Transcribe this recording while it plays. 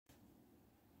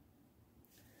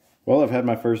Well, I've had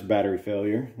my first battery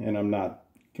failure, and I'm not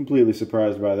completely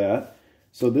surprised by that.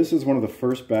 So this is one of the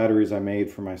first batteries I made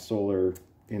for my solar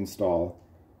install,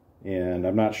 and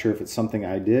I'm not sure if it's something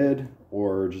I did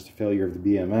or just a failure of the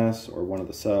BMS or one of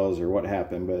the cells or what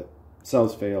happened, but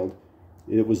cells failed.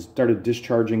 It started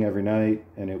discharging every night,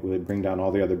 and it would bring down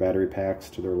all the other battery packs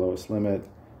to their lowest limit.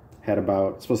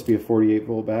 It's supposed to be a 48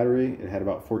 volt battery. It had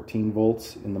about 14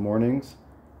 volts in the mornings.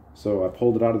 So I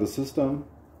pulled it out of the system.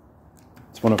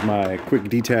 It's one of my quick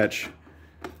detach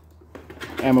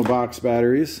ammo box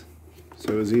batteries.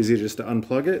 So it was easy just to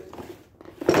unplug it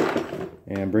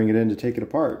and bring it in to take it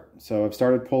apart. So I've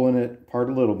started pulling it apart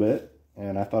a little bit,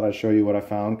 and I thought I'd show you what I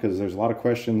found, because there's a lot of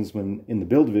questions in the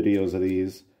build videos of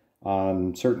these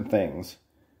on certain things.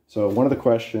 So one of the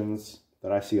questions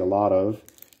that I see a lot of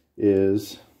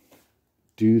is,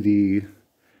 do the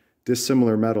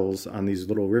dissimilar metals on these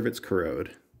little rivets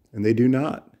corrode? And they do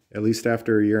not, at least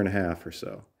after a year and a half or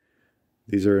so.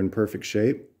 These are in perfect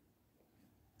shape,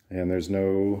 and there's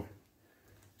no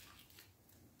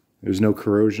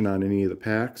corrosion on any of the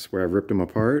packs where I've ripped them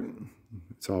apart.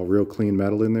 It's all real clean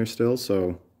metal in there still,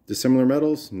 so dissimilar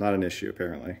metals, not an issue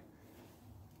apparently.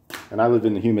 And I live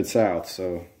in the humid south,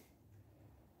 so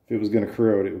if it was going to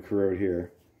corrode, it would corrode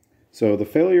here. So the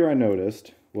failure I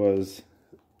noticed was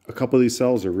a couple of these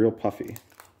cells are real puffy,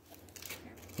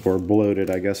 or bloated,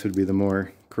 I guess would be the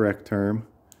more correct term.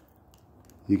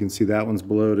 You can see that one's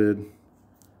bloated.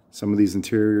 Some of these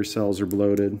interior cells are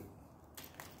bloated.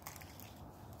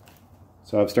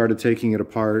 So I've started taking it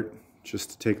apart just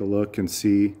to take a look and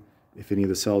see if any of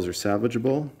the cells are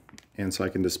salvageable, and so I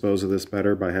can dispose of this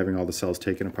better by having all the cells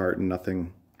taken apart and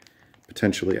nothing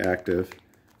potentially active.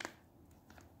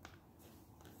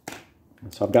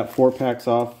 So I've got 4 packs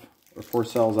off, or 4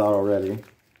 cells out already.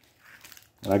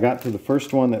 And I got to the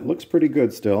first one that looks pretty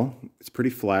good still. It's pretty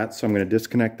flat, so I'm going to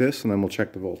disconnect this and then we'll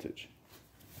check the voltage.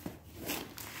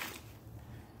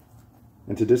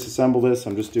 And to disassemble this,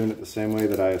 I'm just doing it the same way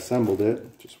that I assembled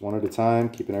it, just one at a time,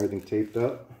 keeping everything taped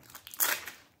up.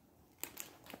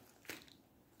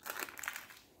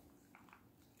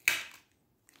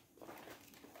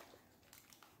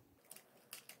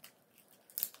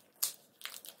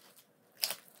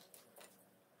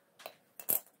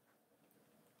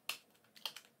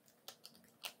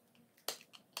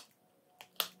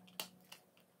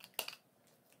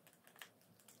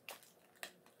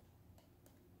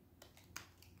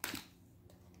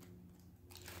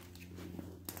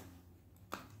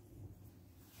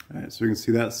 Alright, so you can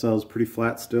see that cell's pretty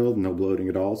flat still, no bloating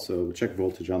at all, so we'll check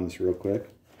voltage on this real quick.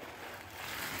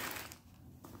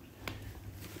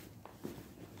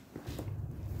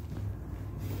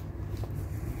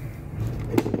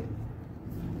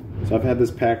 So I've had this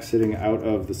pack sitting out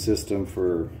of the system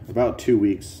for about 2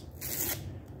 weeks,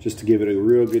 just to give it a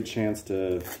real good chance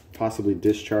to possibly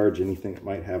discharge anything it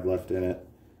might have left in it.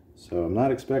 So I'm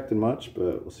not expecting much,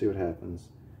 but we'll see what happens.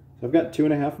 So I've got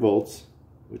 2.5 volts.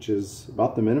 Which is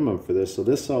about the minimum for this, so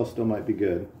this cell still might be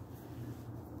good.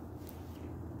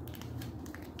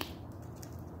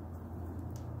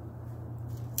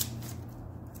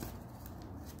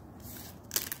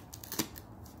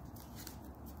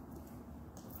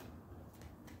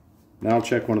 Now I'll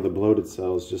check one of the bloated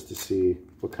cells just to see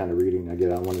what kind of reading I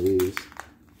get on one of these.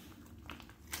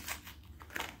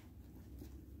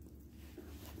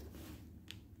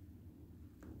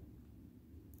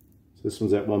 This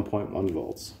one's at 1.1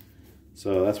 volts.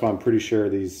 So that's why I'm pretty sure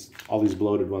all these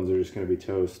bloated ones are just going to be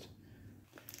toast.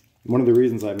 One of the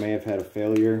reasons I may have had a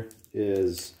failure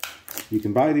is you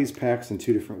can buy these packs in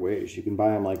 2 different ways. You can buy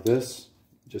them like this,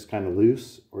 just kind of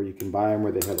loose, or you can buy them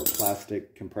where they have a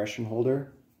plastic compression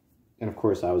holder. And of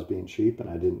course I was being cheap and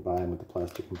I didn't buy them with the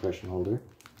plastic compression holder.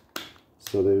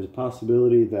 So there's a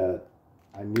possibility that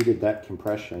I needed that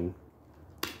compression,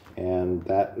 and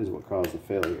that is what caused the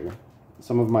failure.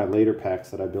 Some of my later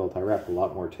packs that I built, I wrapped a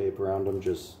lot more tape around them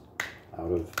just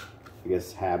out of, I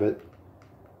guess, habit.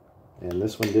 And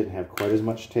this one didn't have quite as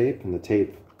much tape, and the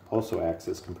tape also acts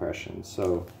as compression.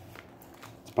 So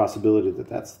it's a possibility that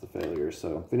that's the failure.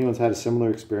 So if anyone's had a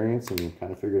similar experience and you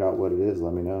kind of figured out what it is,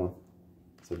 let me know.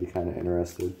 So I'd be kind of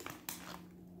interested.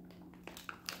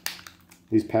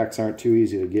 These packs aren't too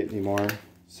easy to get anymore,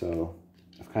 so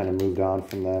I've kind of moved on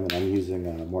from them, and I'm using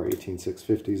more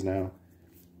 18650s now.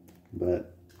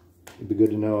 But it'd be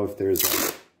good to know if there's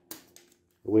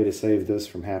a way to save this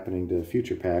from happening to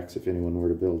future packs if anyone were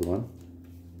to build one.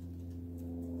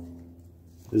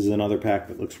 This is another pack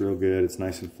that looks real good. It's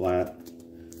nice and flat.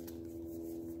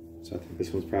 So I think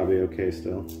this one's probably okay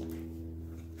still.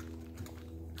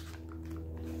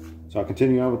 So I'll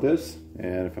continue on with this,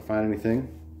 and if I find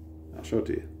anything, I'll show it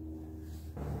to you.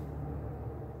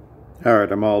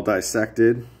 Alright, I'm all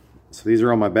dissected. So these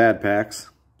are all my bad packs.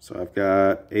 So I've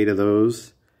got 8 of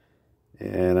those.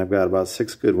 And I've got about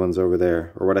 6 good ones over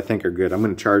there, or what I think are good. I'm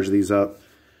going to charge these up,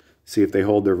 see if they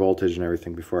hold their voltage and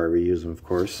everything before I reuse them, of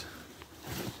course.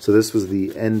 So this was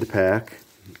the end pack.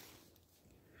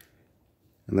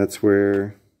 And that's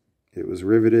where it was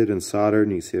riveted and soldered,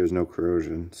 and you can see there's no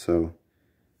corrosion. So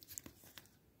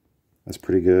that's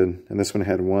pretty good. And this one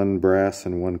had 1 brass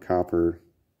and 1 copper,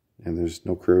 and there's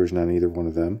no corrosion on either one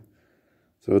of them.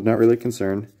 So I'm not really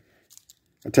concerned.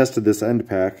 I tested this end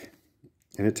pack,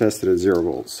 and it tested at 0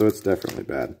 volts, so it's definitely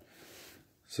bad.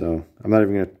 So I'm not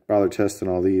even going to bother testing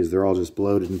all these. They're all just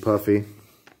bloated and puffy.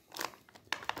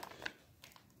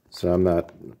 So I'm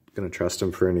not going to trust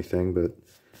them for anything, but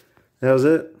that was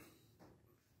it.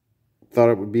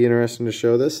 Thought it would be interesting to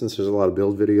show this since there's a lot of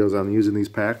build videos on using these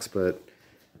packs, but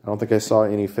I don't think I saw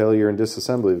any failure and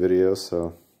disassembly videos,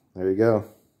 so there you go.